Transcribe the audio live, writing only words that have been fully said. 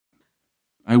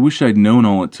I wish I'd known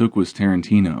all it took was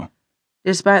Tarantino.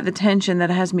 Despite the tension that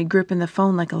has me gripping the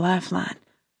phone like a lifeline,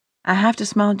 I have to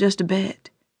smile just a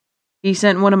bit. He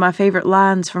sent one of my favorite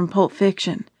lines from Pulp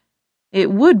Fiction.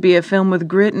 It would be a film with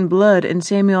grit and blood and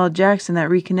Samuel L. Jackson that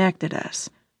reconnected us.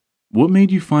 What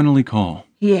made you finally call?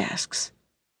 He asks.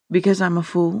 Because I'm a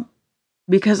fool?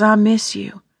 Because I miss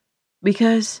you?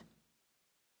 Because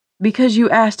you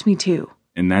asked me to.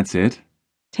 And that's it?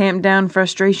 Tamped down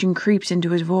frustration creeps into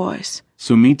his voice.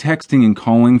 So me texting and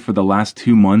calling for the last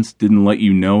 2 months didn't let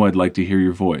you know I'd like to hear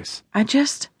your voice? I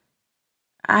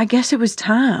guess it was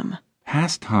time.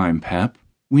 Past time, Pep.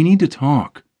 We need to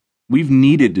talk. We've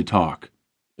needed to talk.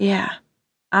 Yeah,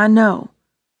 I know.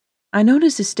 I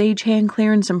notice a stagehand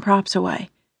clearing some props away,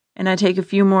 and I take a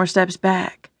few more steps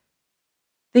back.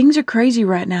 Things are crazy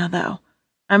right now, though.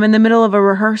 I'm in the middle of a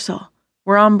rehearsal.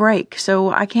 We're on break,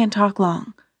 so I can't talk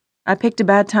long. I picked a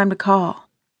bad time to call.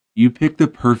 You picked the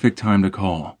perfect time to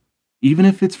call. Even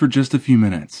if it's for just a few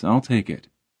minutes, I'll take it.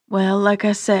 Well, like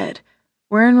I said,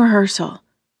 we're in rehearsal.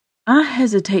 I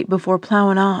hesitate before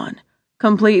plowing on,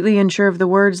 completely unsure of the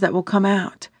words that will come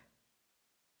out.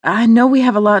 I know we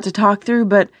have a lot to talk through,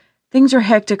 but things are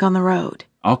hectic on the road.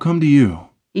 I'll come to you.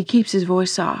 He keeps his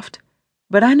voice soft,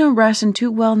 but I know Rassen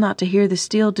too well not to hear the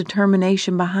steel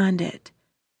determination behind it.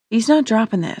 He's not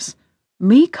dropping this.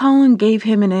 Me calling gave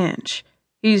him an inch.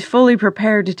 He's fully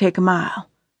prepared to take a mile.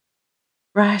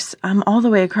 Rice, I'm all the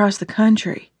way across the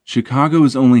country. Chicago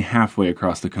is only halfway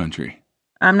across the country.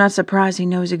 I'm not surprised he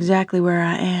knows exactly where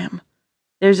I am.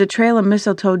 There's a trail of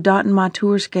mistletoe dotting my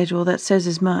tour schedule that says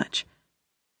as much.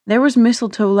 There was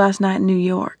mistletoe last night in New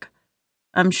York.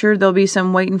 I'm sure there'll be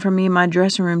some waiting for me in my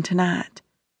dressing room tonight.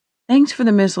 Thanks for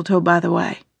the mistletoe, by the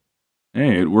way.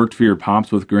 Hey, it worked for your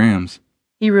pops with Grams.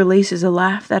 He releases a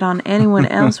laugh that on anyone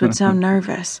else would sound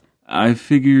nervous. I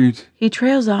figured... He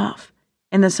trails off,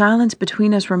 and the silence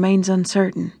between us remains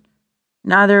uncertain.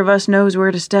 Neither of us knows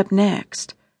where to step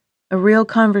next. A real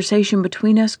conversation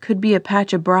between us could be a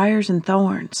patch of briars and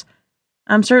thorns.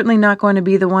 I'm certainly not going to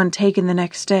be the one taking the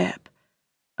next step.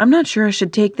 I'm not sure I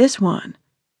should take this one.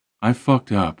 I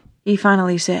fucked up. He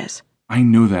finally says. I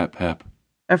know that, Pep.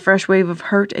 A fresh wave of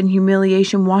hurt and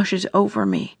humiliation washes over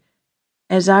me,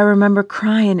 as I remember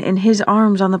crying in his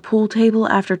arms on the pool table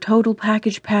after Total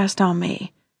Package passed on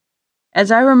me. As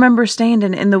I remember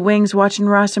standing in the wings watching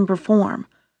Ryson perform,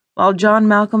 while John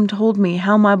Malcolm told me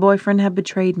how my boyfriend had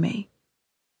betrayed me.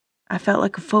 I felt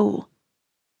like a fool.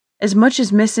 As much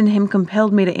as missing him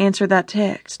compelled me to answer that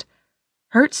text,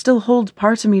 hurt still holds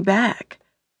parts of me back.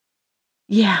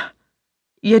 Yeah,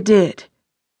 you did.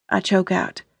 I choke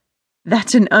out.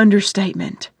 That's an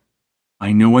understatement.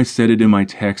 I know I said it in my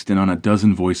text and on a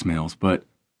dozen voicemails, but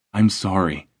I'm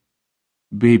sorry.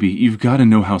 Baby, you've got to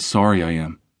know how sorry I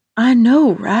am. I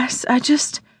know, Rice.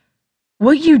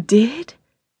 What you did?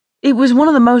 It was one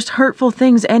of the most hurtful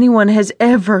things anyone has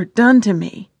ever done to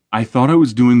me. I thought I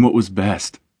was doing what was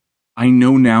best. I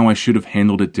know now I should have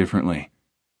handled it differently.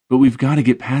 But we've got to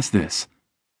get past this.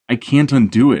 I can't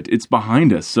undo it. It's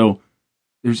behind us, so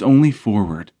there's only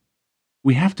forward.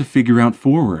 We have to figure out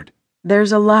forward.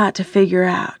 There's a lot to figure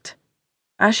out.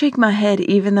 I shake my head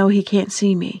even though he can't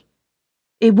see me.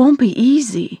 It won't be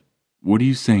easy. What are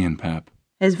you saying, Pep?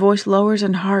 His voice lowers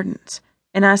and hardens,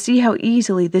 and I see how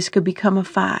easily this could become a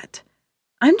fight.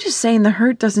 I'm just saying the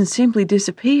hurt doesn't simply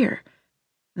disappear.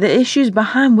 The issues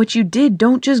behind what you did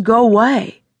don't just go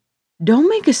away. Don't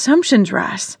make assumptions,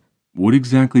 Rice. What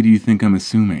exactly do you think I'm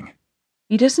assuming?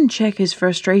 He doesn't check his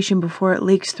frustration before it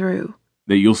leaks through.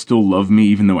 That you'll still love me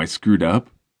even though I screwed up?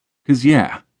 'Cause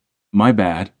yeah, my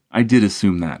bad. I did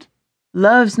assume that.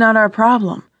 Love's not our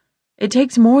problem. It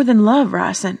takes more than love,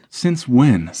 Ryson. Since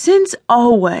when? Since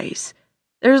always.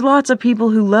 There's lots of people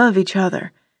who love each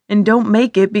other and don't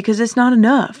make it because it's not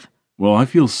enough. Well, I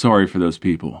feel sorry for those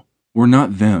people. We're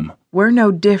not them. We're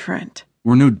no different.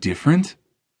 We're no different?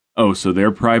 Oh, so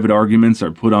their private arguments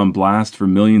are put on blast for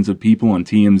millions of people on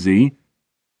TMZ?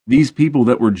 These people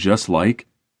that were just like?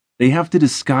 They have to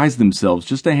disguise themselves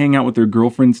just to hang out with their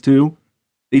girlfriends too?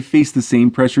 They face the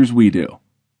same pressures we do.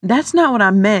 That's not what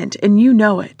I meant, and you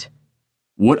know it.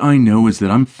 What I know is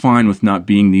that I'm fine with not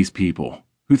being these people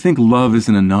who think love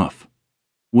isn't enough.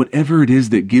 Whatever it is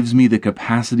that gives me the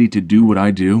capacity to do what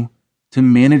I do, to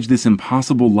manage this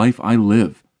impossible life I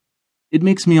live, it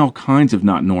makes me all kinds of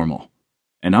not normal.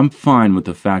 And I'm fine with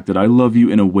the fact that I love you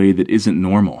in a way that isn't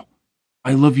normal.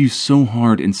 I love you so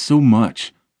hard and so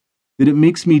much that it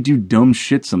makes me do dumb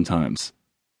shit sometimes.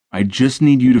 I just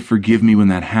need you to forgive me when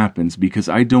that happens because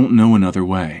I don't know another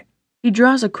way. He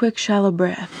draws a quick, shallow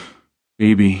breath.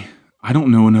 Baby, I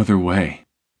don't know another way.